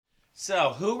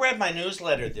So, who read my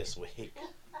newsletter this week?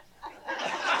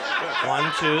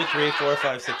 1, 2, 3, 4,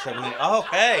 5, 6, 7, 8.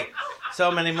 Okay, so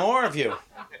many more of you.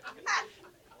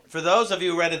 For those of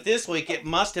you who read it this week, it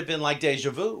must have been like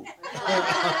deja vu.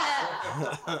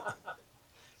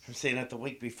 From seeing it the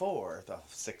week before, the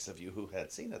 6 of you who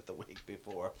had seen it the week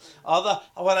before. Although,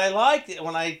 what I liked,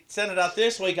 when I sent it out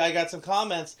this week, I got some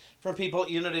comments from people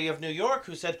at Unity of New York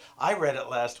who said, I read it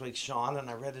last week, Sean, and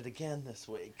I read it again this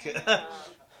week.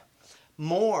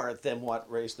 More than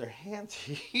what raised their hands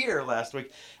here last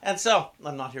week. And so,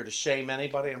 I'm not here to shame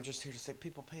anybody. I'm just here to say,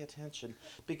 people, pay attention.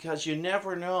 Because you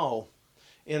never know.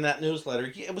 In that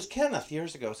newsletter, it was Kenneth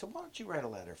years ago, so why don't you write a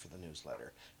letter for the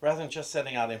newsletter? Rather than just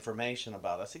sending out information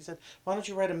about us, he said, why don't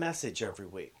you write a message every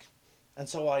week? And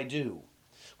so I do.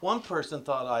 One person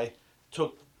thought I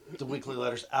took the weekly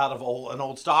letters out of an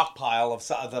old stockpile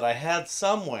that I had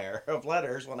somewhere of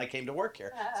letters when I came to work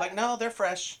here. It's like, no, they're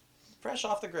fresh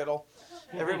off the griddle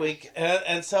every week.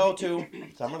 And so too,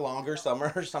 some are longer, some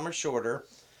are shorter.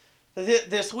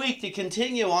 This week, to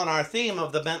continue on our theme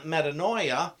of the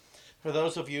metanoia, for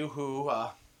those of you who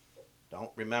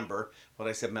don't remember what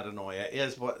I said metanoia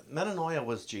is, metanoia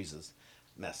was Jesus'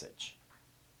 message.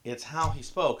 It's how he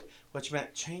spoke, which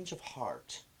meant change of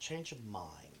heart, change of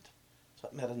mind. That's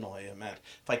what metanoia meant.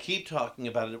 If I keep talking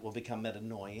about it, it will become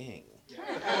metanoying.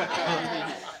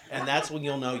 And that's when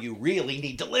you'll know you really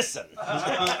need to listen.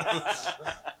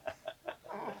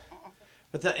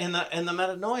 But in the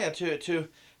metanoia,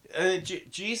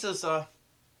 Jesus'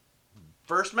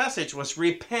 first message was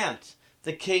repent.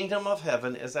 The kingdom of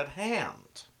heaven is at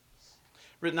hand.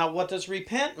 Now, what does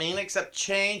repent mean except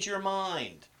change your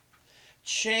mind?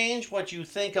 Change what you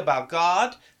think about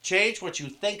God. Change what you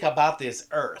think about this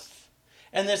earth.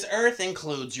 And this earth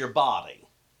includes your body.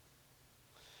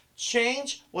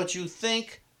 Change what you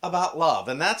think about love.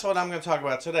 And that's what I'm going to talk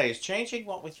about today, is changing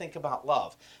what we think about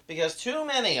love. Because too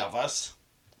many of us,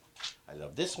 I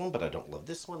love this one, but I don't love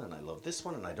this one, and I love this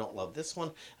one, and I don't love this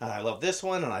one, and I love this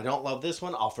one, and I don't love this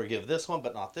one. I'll forgive this one,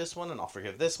 but not this one, and I'll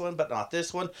forgive this one, but not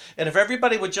this one. And if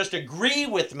everybody would just agree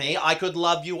with me, I could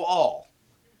love you all.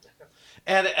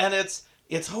 And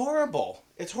it's horrible.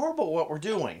 It's horrible what we're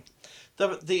doing.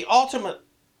 The ultimate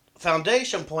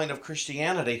foundation point of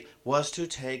Christianity was to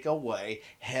take away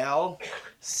hell,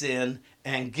 sin,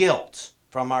 and guilt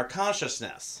from our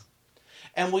consciousness.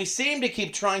 And we seem to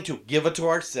keep trying to give it to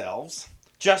ourselves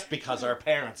just because our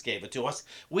parents gave it to us.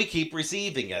 We keep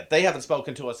receiving it. They haven't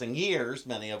spoken to us in years,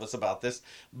 many of us, about this,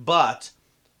 but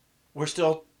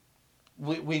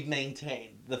we've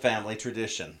maintained the family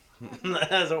tradition,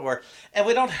 as it were. And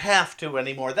we don't have to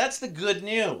anymore. That's the good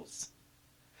news.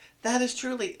 That is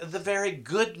truly the very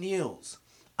good news.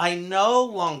 I no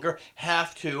longer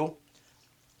have to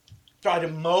try to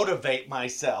motivate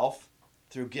myself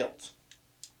through guilt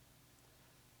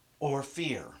or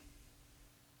fear.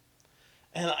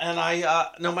 And I,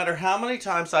 no matter how many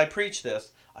times I preach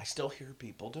this, I still hear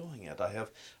people doing it. I have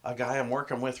a guy I'm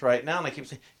working with right now, and I keep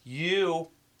saying, you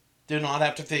do not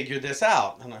have to figure this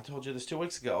out. And I told you this 2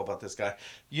 weeks ago about this guy.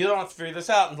 You don't have to figure this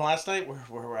out. And last night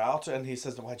we're out, and he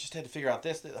says, well, I just had to figure out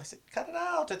this. I said, cut it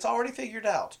out. It's already figured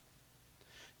out.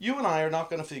 You and I are not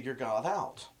going to figure God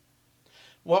out.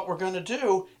 What we're going to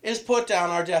do is put down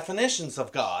our definitions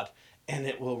of God, and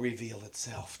it will reveal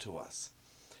itself to us.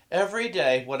 Every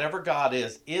day, whatever God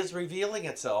is revealing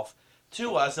itself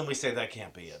to us, and we say, that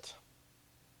can't be it.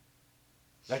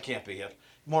 That can't be it.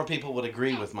 More people would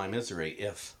agree with my misery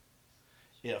if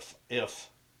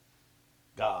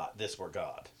God, this were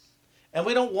God. And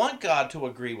we don't want God to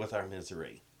agree with our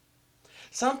misery.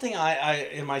 Something I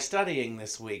in my studying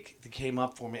this week that came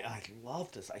up for me, I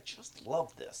love this. I just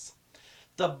love this.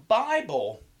 The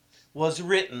Bible was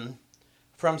written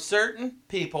from certain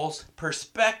people's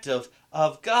perspective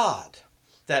of God.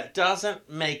 That doesn't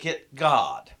make it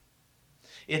God.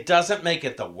 It doesn't make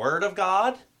it the Word of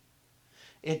God.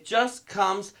 It just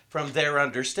comes from their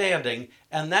understanding.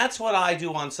 And that's what I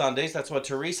do on Sundays. That's what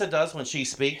Teresa does when she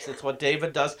speaks. It's what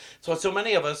David does. It's what so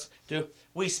many of us do.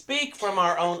 We speak from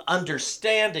our own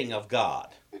understanding of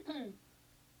God.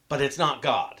 But it's not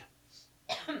God.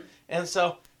 And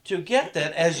so to get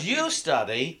that, as you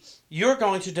study, you're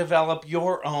going to develop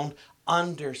your own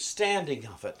understanding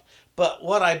of it. But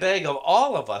what I beg of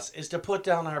all of us is to put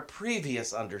down our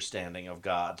previous understanding of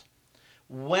God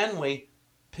when we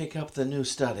pick up the new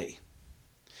study.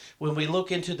 When we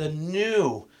look into the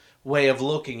new way of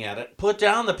looking at it, put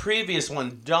down the previous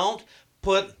one. Don't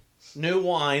put new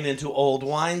wine into old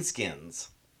wineskins,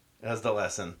 as the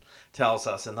lesson tells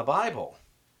us in the Bible.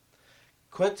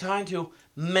 Quit trying to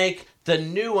make the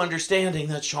new understanding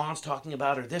that Sean's talking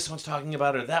about, or this one's talking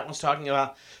about, or that one's talking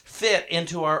about, fit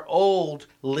into our old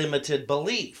limited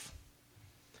belief.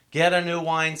 Get a new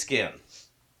wineskin.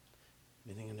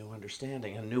 Meaning a new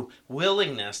understanding, a new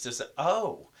willingness to say,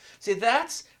 oh. See,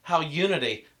 that's how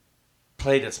unity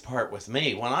played its part with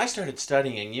me. When I started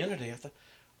studying unity, I thought,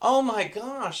 oh my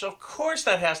gosh, of course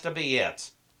that has to be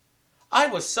it. I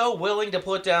was so willing to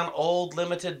put down old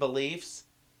limited beliefs.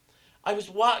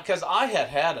 Because I had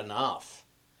had enough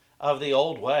of the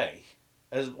old way.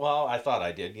 As well, I thought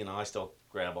I did. I still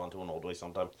grab onto an old way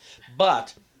sometimes.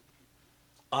 But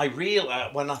I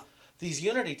realized when these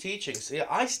unity teachings,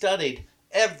 I studied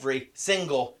every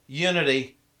single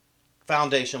unity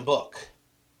foundation book.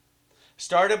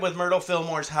 Started with Myrtle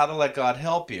Fillmore's How to Let God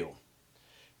Help You.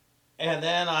 And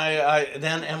then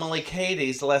then Emily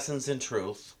Cady's Lessons in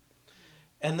Truth.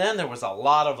 And then there was a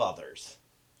lot of others.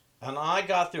 And I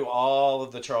got through all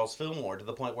of the Charles Fillmore to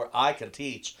the point where I could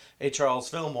teach a Charles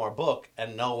Fillmore book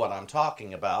and know what I'm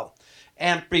talking about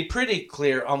and be pretty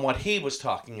clear on what he was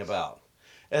talking about.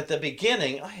 At the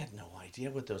beginning, I had no idea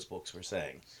what those books were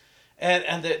saying.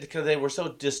 Because they were so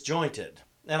disjointed.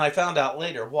 And I found out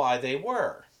later why they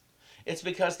were. It's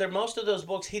because most of those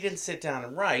books he didn't sit down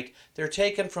and write. They're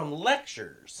taken from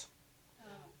lectures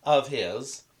of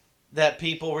his that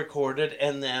people recorded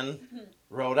and then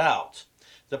wrote out.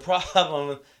 The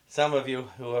problem, some of you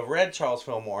who have read Charles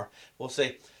Fillmore will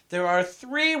say, there are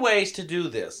 3 ways to do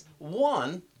this.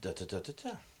 1,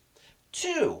 da-da-da-da-da.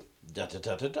 2,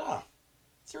 da-da-da-da-da.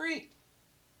 3.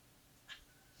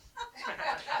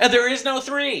 And there is no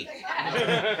 3.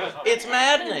 It's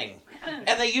maddening.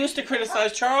 And they used to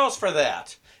criticize Charles for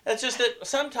that. It's just that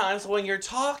sometimes when you're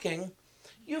talking,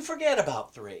 you forget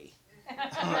about 3.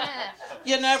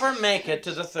 You never make it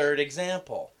to the 3rd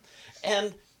example.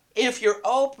 And if you're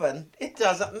open, it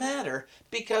doesn't matter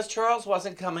because Charles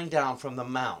wasn't coming down from the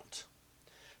mount.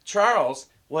 Charles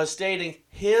was stating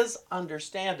his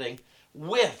understanding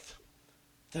with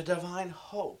the divine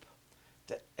hope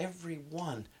that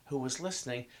everyone who was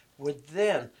listening would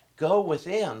then go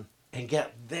within and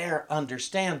get their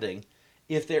understanding.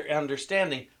 If their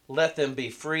understanding, let them be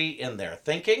free in their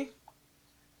thinking.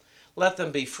 Let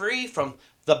them be free from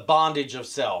the bondage of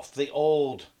self, the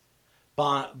old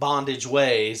bondage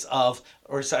ways of,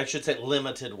 or I should say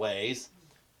limited ways,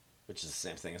 which is the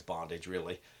same thing as bondage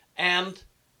really, and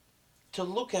to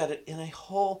look at it in a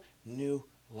whole new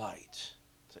light.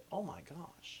 Say, oh my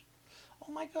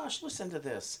gosh, listen to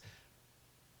this.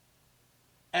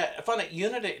 Funny,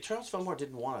 unity, Charles Fillmore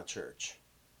didn't want a church.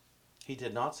 He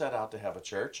did not set out to have a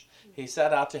church. He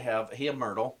set out to have, he and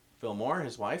Myrtle Fillmore,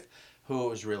 his wife, who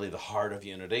was really the heart of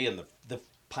unity and the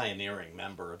pioneering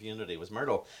member of unity was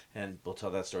Myrtle, and we'll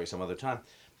tell that story some other time.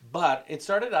 But it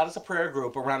started out as a prayer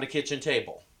group around a kitchen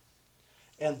table.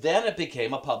 And then it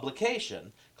became a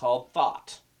publication called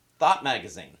Thought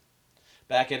Magazine,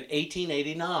 back in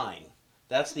 1889.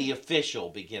 That's the official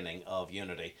beginning of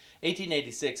unity.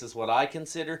 1886 is what I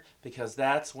consider, because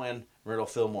that's when Myrtle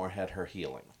Fillmore had her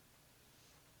healing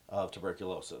of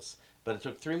tuberculosis. But it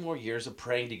took 3 more years of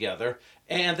praying together,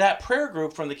 and that prayer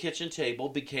group from the kitchen table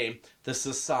became the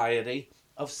Society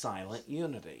of Silent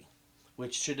Unity,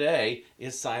 which today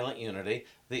is Silent Unity,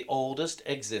 the oldest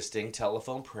existing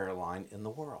telephone prayer line in the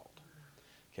world.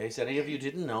 Okay, so any of you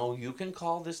didn't know, you can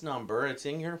call this number. It's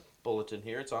in your bulletin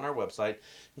here. It's on our website.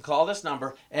 You can call this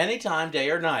number anytime, day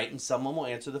or night, and someone will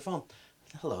answer the phone.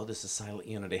 Hello, this is Silent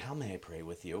Unity. How may I pray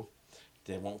with you?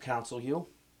 They won't counsel you.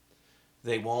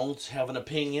 They won't have an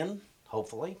opinion,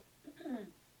 hopefully.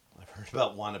 I've heard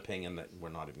about one opinion that we're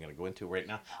not even going to go into right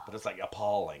now, but it's like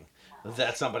appalling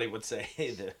that somebody would say,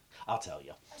 I'll tell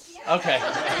you. Okay.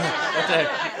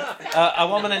 A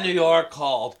woman in New York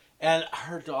called, and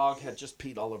her dog had just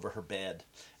peed all over her bed,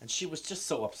 and she was just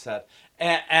so upset.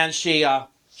 And she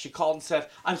called and said,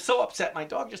 I'm so upset, my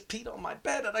dog just peed on my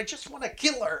bed, and I just want to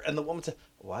kill her. And the woman said,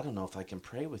 well, I don't know if I can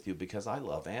pray with you because I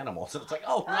love animals. And it's like,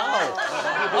 oh,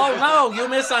 no, you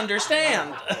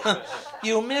misunderstand.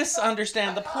 You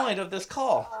misunderstand the point of this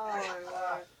call.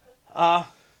 And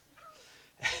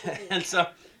so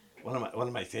one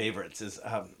of my favorites is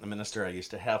a minister I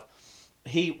used to have.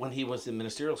 When he was in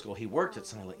ministerial school, he worked at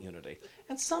Silent Unity.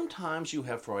 And sometimes you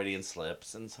have Freudian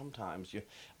slips, and sometimes you...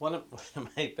 One of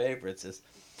my favorites is,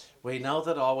 we know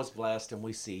that all was blessed and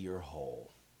we see your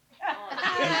whole.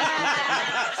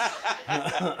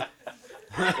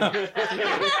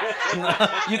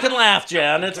 You can laugh,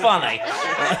 Jen. It's funny.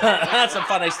 That's some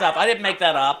funny stuff. I didn't make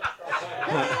that up.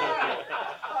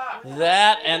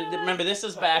 That, and remember, this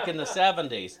is back in the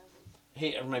 70s.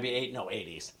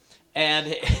 80s. And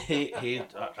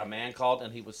a man called,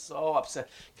 and he was so upset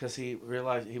because he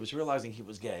was realizing he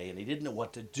was gay, and he didn't know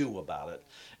what to do about it.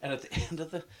 And at the end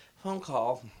of the phone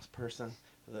call, this person,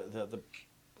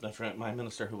 my friend, my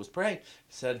minister who was praying,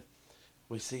 said,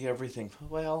 "We see everything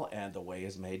well, and the way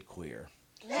is made queer."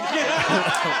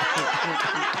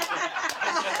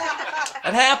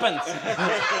 It happens.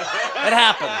 It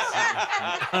happens.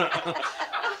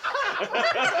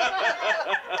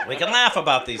 We can laugh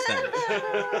about these things.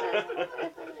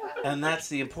 And that's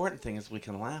the important thing, is we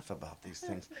can laugh about these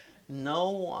things.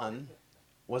 No one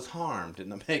was harmed in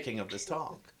the making of this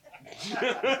talk.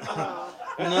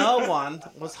 No one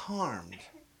was harmed.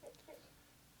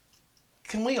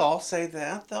 Can we all say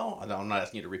that, though? I'm not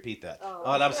asking you to repeat that.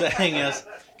 What I'm saying is,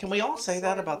 can we all say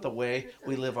that about the way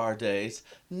we live our days?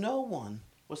 No one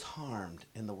was harmed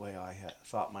in the way I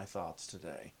thought my thoughts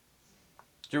today.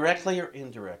 Directly or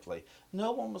indirectly.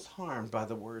 No one was harmed by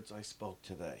the words I spoke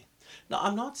today. Now,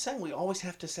 I'm not saying we always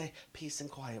have to say peace and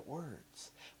quiet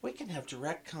words. We can have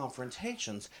direct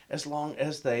confrontations as long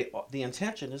as the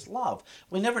intention is love.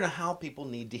 We never know how people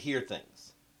need to hear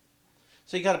things.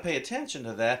 So you got to pay attention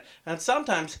to that. And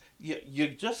sometimes you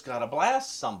just got to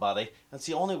blast somebody. That's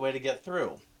the only way to get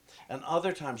through. And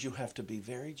other times you have to be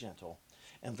very gentle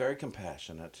and very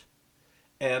compassionate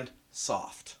and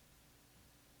soft.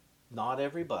 Not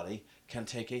everybody can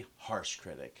take a harsh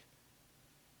critic.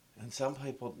 And some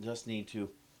people just need to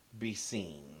be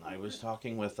seen. I was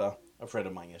talking with a friend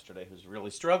of mine yesterday who's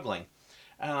really struggling.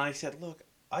 And I said, "Look,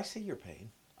 I see your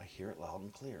pain. I hear it loud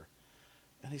and clear."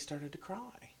 And he started to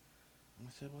cry. And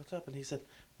I said, "What's up?" And he said,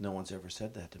 "No one's ever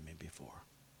said that to me before.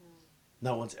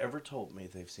 No one's ever told me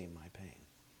they've seen my pain."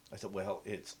 I said, "Well,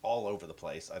 it's all over the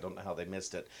place. I don't know how they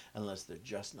missed it unless they're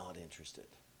just not interested."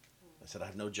 I said, "I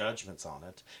have no judgments on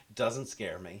it. It doesn't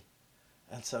scare me.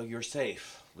 And so you're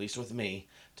safe, at least with me,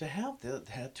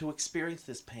 to to experience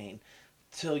this pain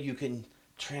till you can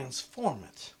transform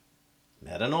it,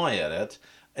 metanoia it,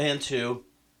 into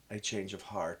a change of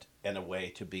heart and a way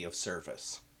to be of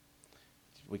service."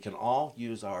 We can all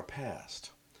use our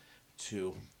past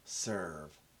to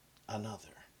serve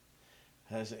another.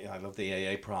 I love the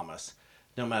AA promise.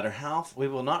 No matter how, we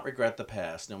will not regret the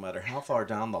past. No matter how far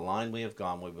down the line we have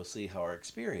gone, we will see how our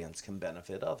experience can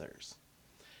benefit others.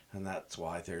 And that's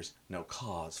why there's no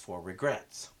cause for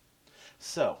regrets.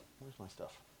 So, where's my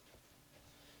stuff?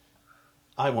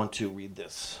 I want to read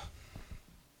this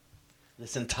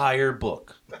entire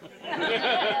book.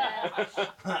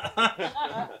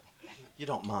 You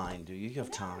don't mind, do you? You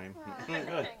have time.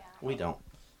 Good. We don't.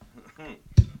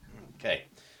 Okay,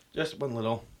 just one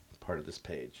little part of this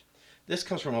page. This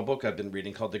comes from a book I've been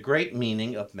reading called The Great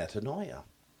Meaning of Metanoia.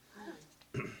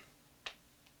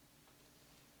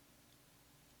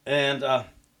 And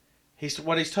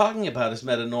what he's talking about is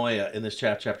metanoia in this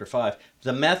chapter 5,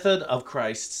 the method of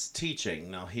Christ's teaching.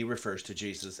 Now, he refers to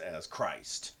Jesus as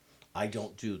Christ. I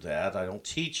don't do that. I don't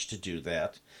teach to do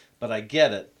that, but I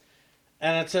get it.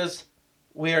 And it says,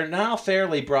 "We are now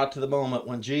fairly brought to the moment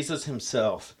when Jesus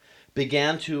himself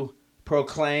began to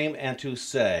proclaim and to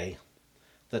say,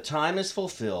 'The time is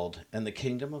fulfilled and the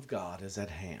kingdom of God is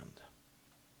at hand.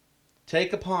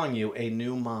 Take upon you a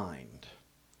new mind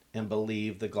and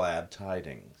believe the glad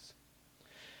tidings.'"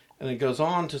 And it goes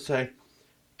on to say,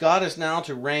 "God is now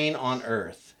to reign on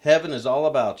earth. Heaven is all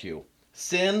about you.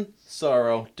 Sin,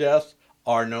 sorrow, death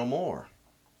are no more.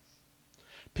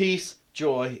 Peace,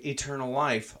 joy, eternal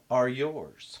life are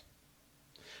yours.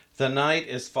 The night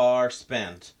is far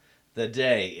spent. The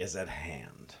day is at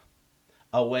hand.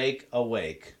 Awake,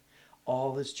 awake.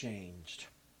 All is changed.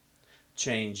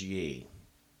 Change ye.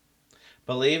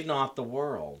 Believe not the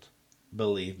world.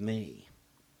 Believe me.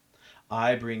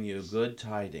 I bring you good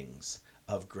tidings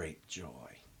of great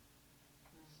joy."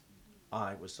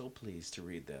 I was so pleased to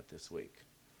read that this week.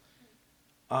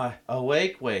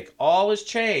 Awake, wake. All is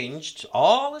changed.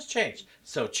 All is changed.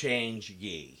 So change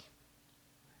ye.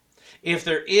 If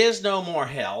there is no more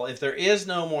hell, if there is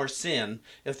no more sin,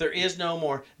 if there is no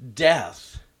more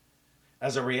death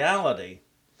as a reality,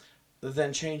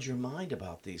 then change your mind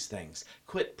about these things.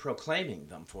 Quit proclaiming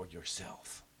them for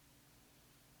yourself.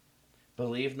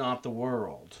 Believe not the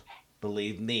world.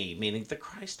 Believe me, meaning the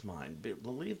Christ mind.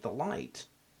 Believe the light.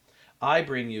 I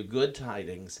bring you good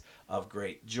tidings of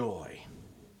great joy.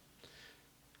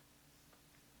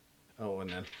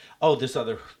 And then, this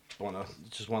other one,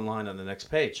 just one line on the next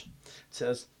page. It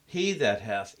says, "He that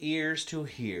hath ears to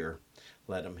hear,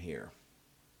 let him hear."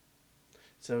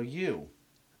 So you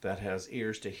that has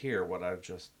ears to hear what I've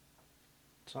just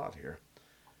taught here,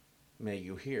 may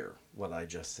you hear what I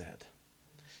just said.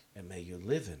 And may you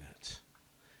live in it,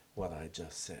 what I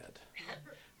just said.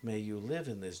 May you live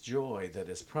in this joy that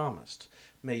is promised.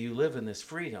 May you live in this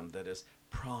freedom that is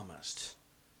promised.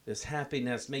 This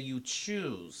happiness, may you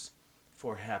choose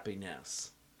for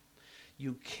happiness.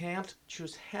 You can't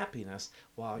choose happiness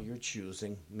while you're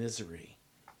choosing misery.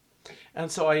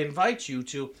 And so I invite you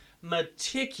to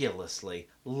meticulously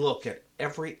look at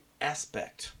every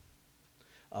aspect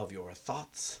of your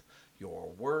thoughts, your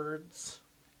words,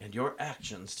 and your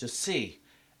actions to see,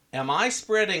 am I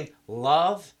spreading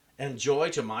love and joy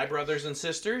to my brothers and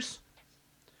sisters?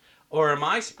 Or am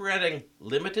I spreading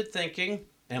limited thinking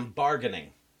and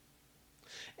bargaining?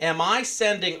 Am I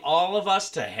sending all of us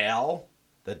to hell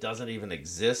that doesn't even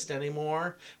exist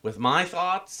anymore with my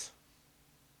thoughts,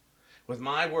 with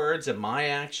my words and my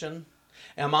action?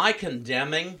 Am I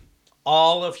condemning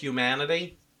all of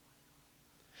humanity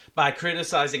by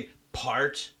criticizing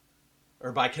part,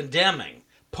 or by condemning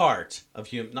part of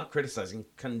not criticizing,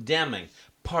 condemning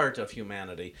part of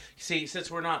humanity? See,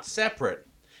 since we're not separate,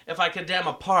 if I condemn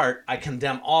a part, I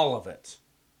condemn all of it.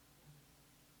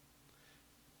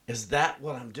 Is that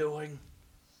what I'm doing?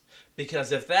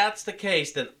 Because if that's the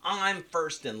case, then I'm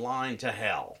first in line to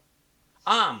hell.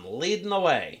 I'm leading the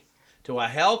way to a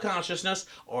hell consciousness,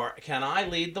 or can I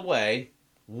lead the way,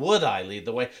 would I lead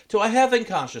the way, to a heaven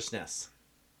consciousness?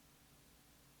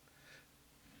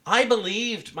 I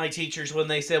believed my teachers when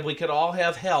they said we could all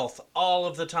have health all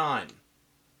of the time.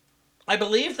 I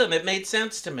believed them. It made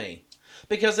sense to me.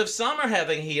 Because if some are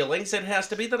having healings, it has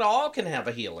to be that all can have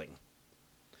a healing.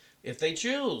 If they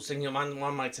choose. And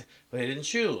one might say, well, they didn't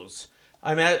choose.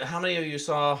 How many of you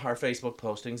saw our Facebook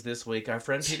postings this week? Our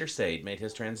friend Peter Sade made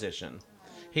his transition.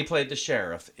 He played the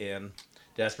sheriff in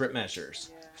Desperate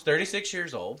Measures. He's 36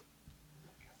 years old.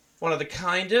 One of the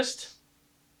kindest,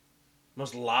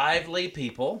 most lively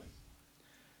people.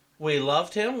 We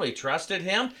loved him. We trusted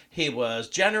him. He was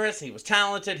generous. He was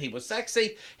talented. He was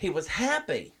sexy. He was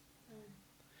happy.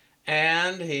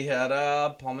 And he had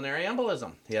a pulmonary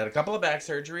embolism. He had a couple of back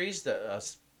surgeries. The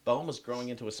bone was growing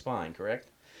into his spine, correct?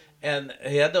 And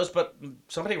he had those, but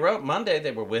somebody wrote Monday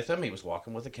they were with him. He was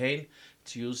walking with a cane.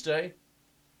 Tuesday,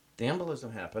 the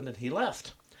embolism happened and he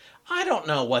left. I don't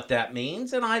know what that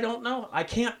means, and I don't know. I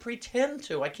can't pretend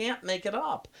to. I can't make it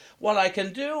up. What I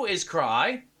can do is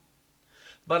cry,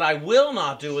 but I will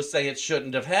not do is say it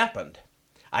shouldn't have happened.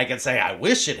 I can say I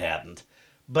wish it hadn't,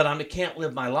 but I can't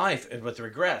live my life with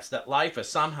regrets that life is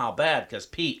somehow bad because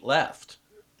Pete left.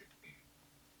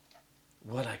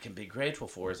 What I can be grateful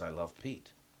for is I love Pete.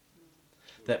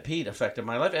 That Pete affected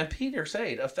my life, and Peter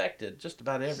Sade affected just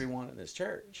about everyone in his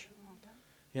church.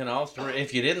 You know,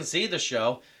 if you didn't see the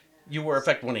show, you were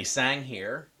affected when he sang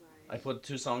here. I put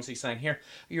 2 songs he sang here.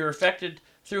 You were affected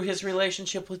through his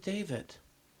relationship with David.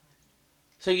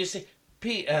 So you see,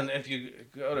 Pete, and if you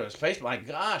go to his page, my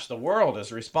gosh, the world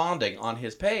is responding on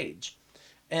his page.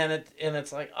 And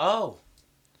it's like, oh,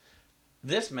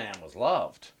 this man was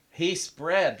loved. He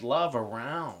spread love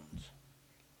around.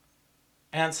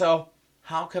 And so,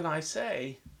 how can I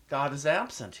say God is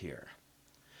absent here?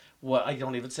 Well, I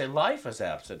don't even say life is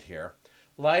absent here.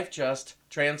 Life just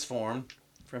transformed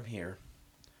from here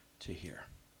to here.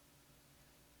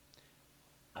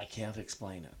 I can't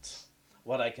explain it.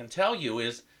 What I can tell you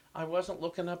is I wasn't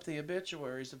looking up the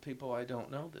obituaries of people I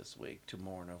don't know this week to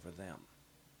mourn over them.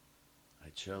 I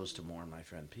chose to mourn my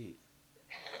friend Pete.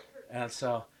 And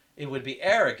so it would be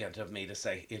arrogant of me to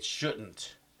say it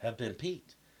shouldn't have been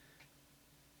Pete.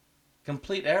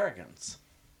 Complete arrogance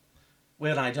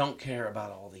when I don't care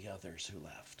about all the others who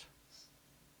left.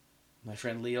 My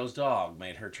friend Leo's dog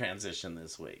made her transition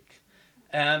this week.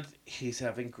 And he's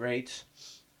having great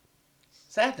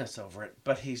sadness over it,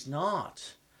 but he's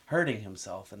not hurting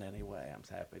himself in any way, I'm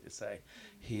happy to say.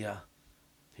 He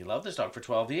loved this dog for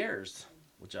 12 years,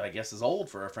 which I guess is old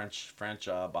for a French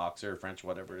boxer, French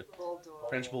whatever, Bulldog.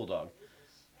 French bulldog.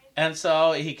 And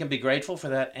so he can be grateful for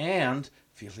that and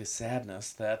feel his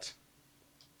sadness that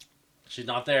she's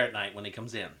not there at night when he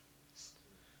comes in.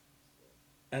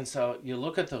 And so you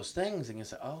look at those things and you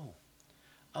say, oh,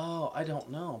 I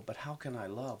don't know, but how can I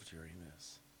love during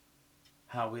this?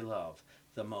 How we love,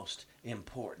 the most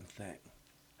important thing.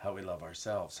 How we love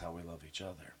ourselves, how we love each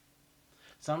other.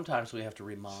 Sometimes we have to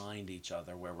remind each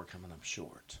other where we're coming up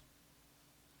short.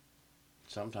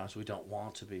 Sometimes we don't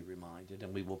want to be reminded,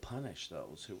 and we will punish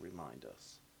those who remind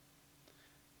us.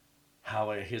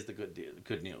 Here's the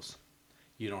good news.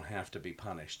 You don't have to be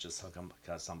punished just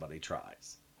because somebody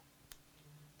tries.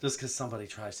 Just because somebody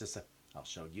tries to say, I'll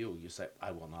show you, you say,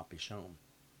 I will not be shown.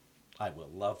 I will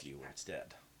love you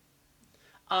instead.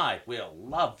 I will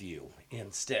love you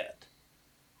instead.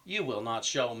 You will not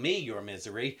show me your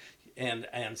misery and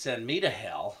send me to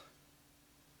hell.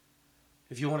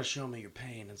 If you want to show me your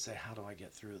pain and say, how do I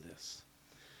get through this?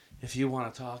 If you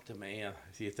want to talk to me and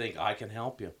if you think I can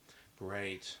help you,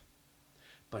 great.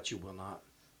 But you will not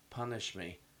punish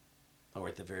me. Or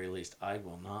at the very least, I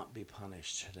will not be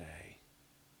punished today.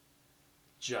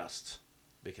 Just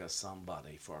because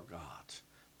somebody forgot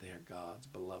they are God's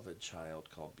beloved child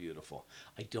called beautiful.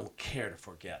 I don't care to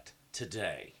forget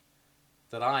today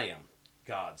that I am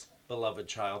God's beloved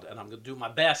child, and I'm going to do my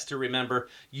best to remember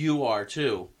you are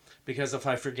too, because if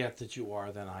I forget that you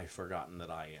are, then I've forgotten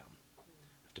that I am. I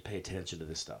have to pay attention to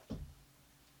this stuff.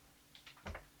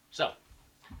 So,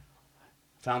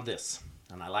 found this,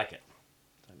 and I like it.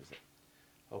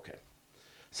 Okay.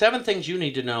 7 things you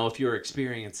need to know if you're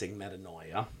experiencing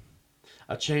metanoia,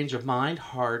 a change of mind,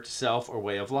 heart, self, or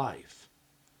way of life,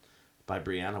 by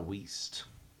Brianna Wiest.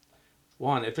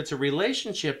 1, if it's a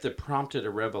relationship that prompted a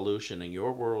revolution in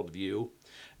your worldview,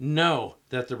 know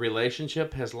that the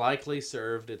relationship has likely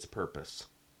served its purpose.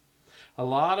 A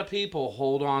lot of people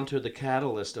hold on to the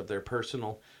catalyst of their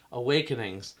personal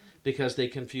awakenings because they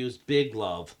confuse big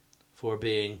love for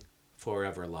being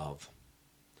forever love.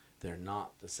 They're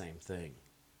not the same thing.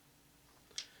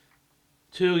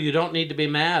 2, you don't need to be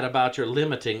mad about your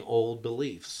limiting old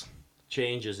beliefs.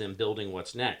 Change is in building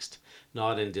what's next,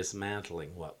 not in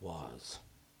dismantling what was.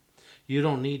 You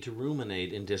don't need to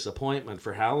ruminate in disappointment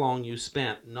for how long you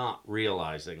spent not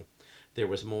realizing there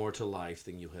was more to life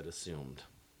than you had assumed.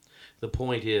 The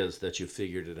point is that you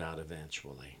figured it out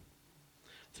eventually.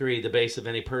 3, the base of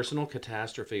any personal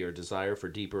catastrophe or desire for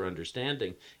deeper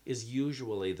understanding is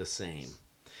usually the same.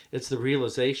 It's the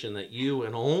realization that you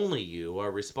and only you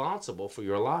are responsible for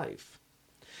your life.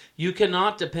 You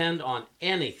cannot depend on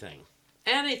anything,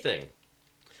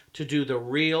 to do the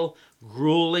real,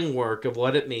 grueling work of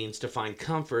what it means to find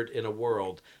comfort in a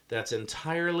world that's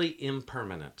entirely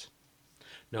impermanent.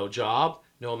 No job,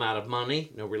 no amount of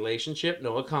money, no relationship,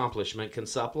 no accomplishment can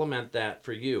supplement that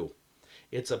for you.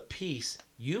 It's a peace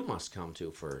you must come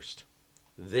to first.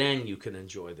 Then you can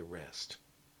enjoy the rest.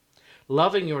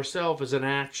 Loving yourself is an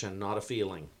action, not a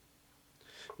feeling.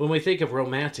 When we think of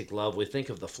romantic love, we think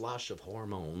of the flush of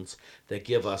hormones that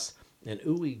give us an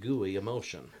ooey-gooey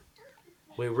emotion.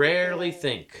 We rarely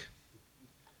think.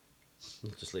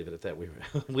 Let's just leave it at that.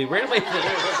 We rarely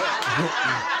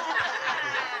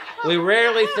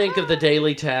think of the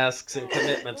daily tasks and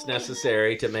commitments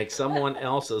necessary to make someone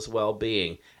else's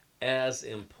well-being as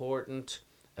important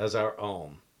as our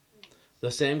own. The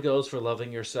same goes for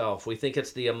loving yourself. We think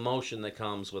it's the emotion that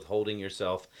comes with holding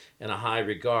yourself in a high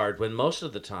regard, when most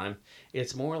of the time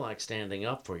it's more like standing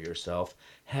up for yourself,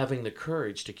 having the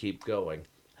courage to keep going,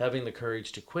 having the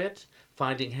courage to quit,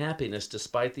 finding happiness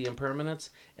despite the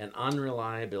impermanence and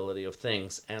unreliability of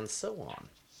things, and so on.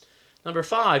 Number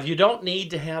 5, you don't need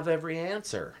to have every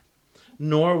answer,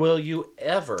 nor will you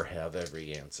ever have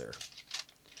every answer.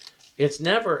 It's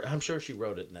never, I'm sure she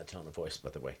wrote it in that tone of voice,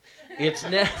 by the way. It's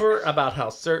never about how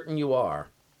certain you are.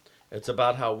 It's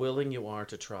about how willing you are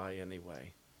to try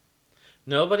anyway.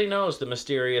 Nobody knows the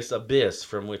mysterious abyss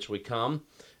from which we come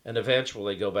and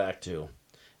eventually go back to.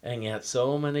 And yet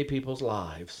so many people's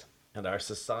lives and our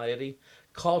society,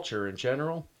 culture in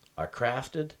general, are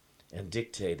crafted and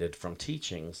dictated from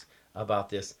teachings about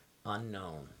this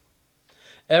unknown.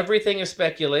 Everything is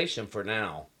speculation for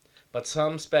now. But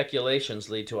some speculations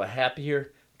lead to a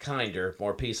happier, kinder,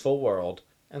 more peaceful world,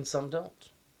 and some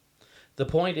don't. The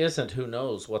point isn't who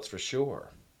knows what's for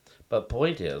sure, but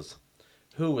point is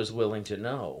who is willing to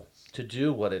know, to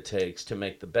do what it takes to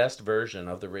make the best version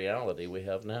of the reality we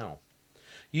have now.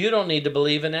 You don't need to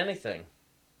believe in anything,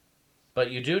 but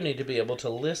you do need to be able to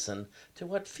listen to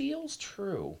what feels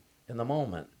true in the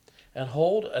moment and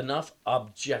hold enough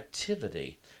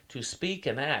objectivity to speak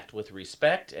and act with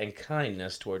respect and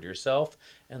kindness toward yourself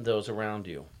and those around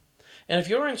you. And if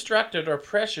you're instructed or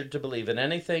pressured to believe in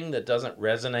anything that doesn't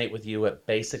resonate with you at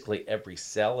basically every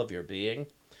cell of your being,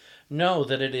 know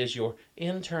that it is your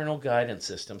internal guidance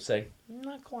system saying,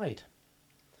 not quite.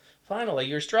 Finally,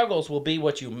 your struggles will be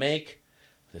what you make.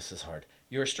 This is hard.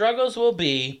 Your struggles will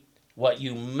be what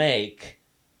you make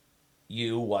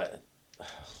you what.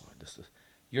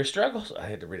 Your struggles, I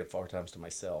had to read it 4 times to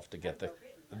myself to get the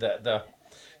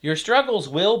your struggles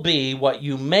will be what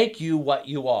you make you what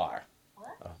you are.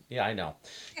 Oh, yeah, I know.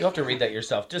 You'll have to read that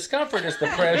yourself. Discomfort is the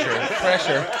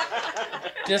pressure.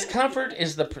 Discomfort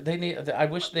is the, I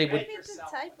wish they would.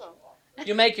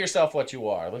 You make yourself what you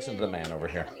are. Listen to the man over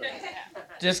here.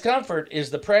 Discomfort is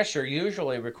the pressure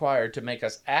usually required to make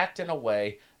us act in a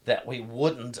way that we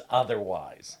wouldn't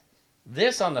otherwise.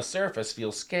 This on the surface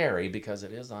feels scary because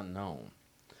it is unknown.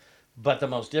 But the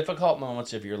most difficult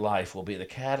moments of your life will be the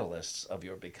catalysts of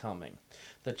your becoming.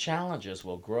 The challenges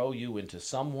will grow you into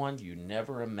someone you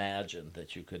never imagined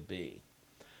that you could be.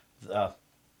 The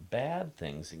bad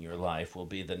things in your life will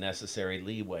be the necessary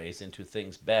leeways into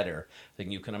things better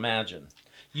than you can imagine.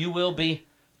 You will be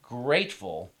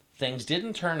grateful things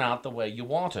didn't turn out the way you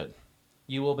wanted.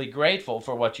 You will be grateful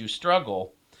for what you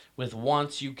struggle with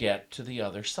once you get to the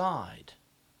other side.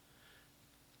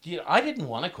 I didn't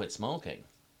want to quit smoking.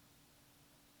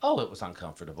 Oh, it was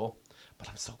uncomfortable, but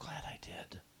I'm so glad I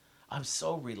did. I'm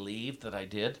so relieved that I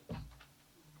did.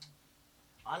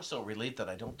 I'm so relieved that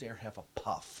I don't dare have a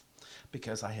puff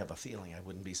because I have a feeling I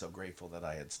wouldn't be so grateful that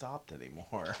I had stopped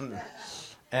anymore.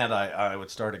 And I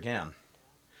would start again.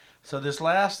 So this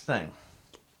last thing,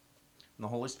 the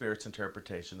Holy Spirit's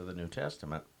interpretation of the New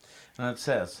Testament, and it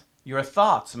says, your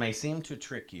thoughts may seem to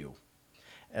trick you,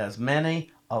 as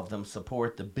many of them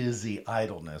support the busy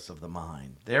idleness of the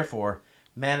mind. Therefore,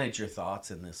 manage your thoughts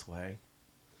in this way.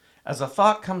 As a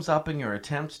thought comes up in your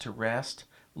attempts to rest,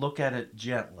 look at it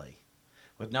gently,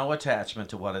 with no attachment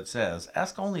to what it says.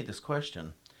 Ask only this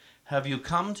question: have you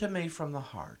come to me from the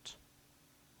heart?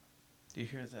 Do you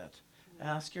hear that?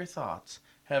 Ask your thoughts: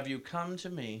 have you come to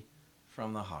me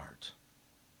from the heart?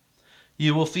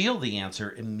 You will feel the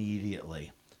answer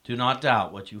immediately. Do not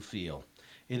doubt what you feel.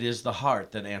 It is the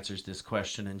heart that answers this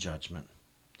question in judgment.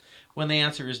 When the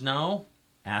answer is no,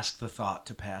 ask the thought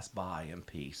to pass by in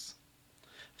peace.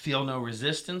 Feel no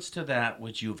resistance to that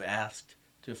which you've asked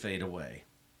to fade away.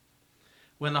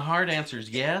 When the heart answers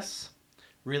yes,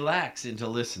 relax into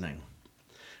listening.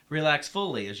 Relax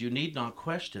fully, as you need not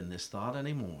question this thought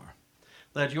anymore.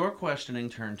 Let your questioning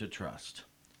turn to trust.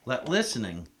 Let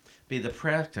listening be the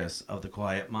practice of the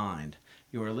quiet mind.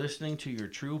 You are listening to your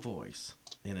true voice,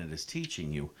 and it is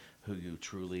teaching you who you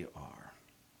truly are.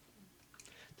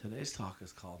 Today's talk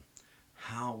is called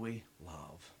How We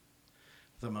Love.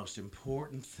 The most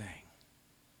important thing.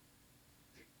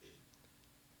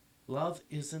 Love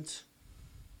isn't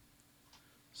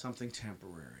something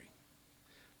temporary.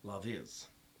 Love is.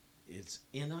 It's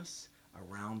in us,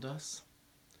 around us.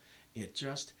 It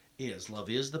just is. Love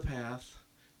is the path.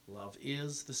 Love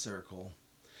is the circle.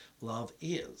 Love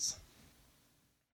is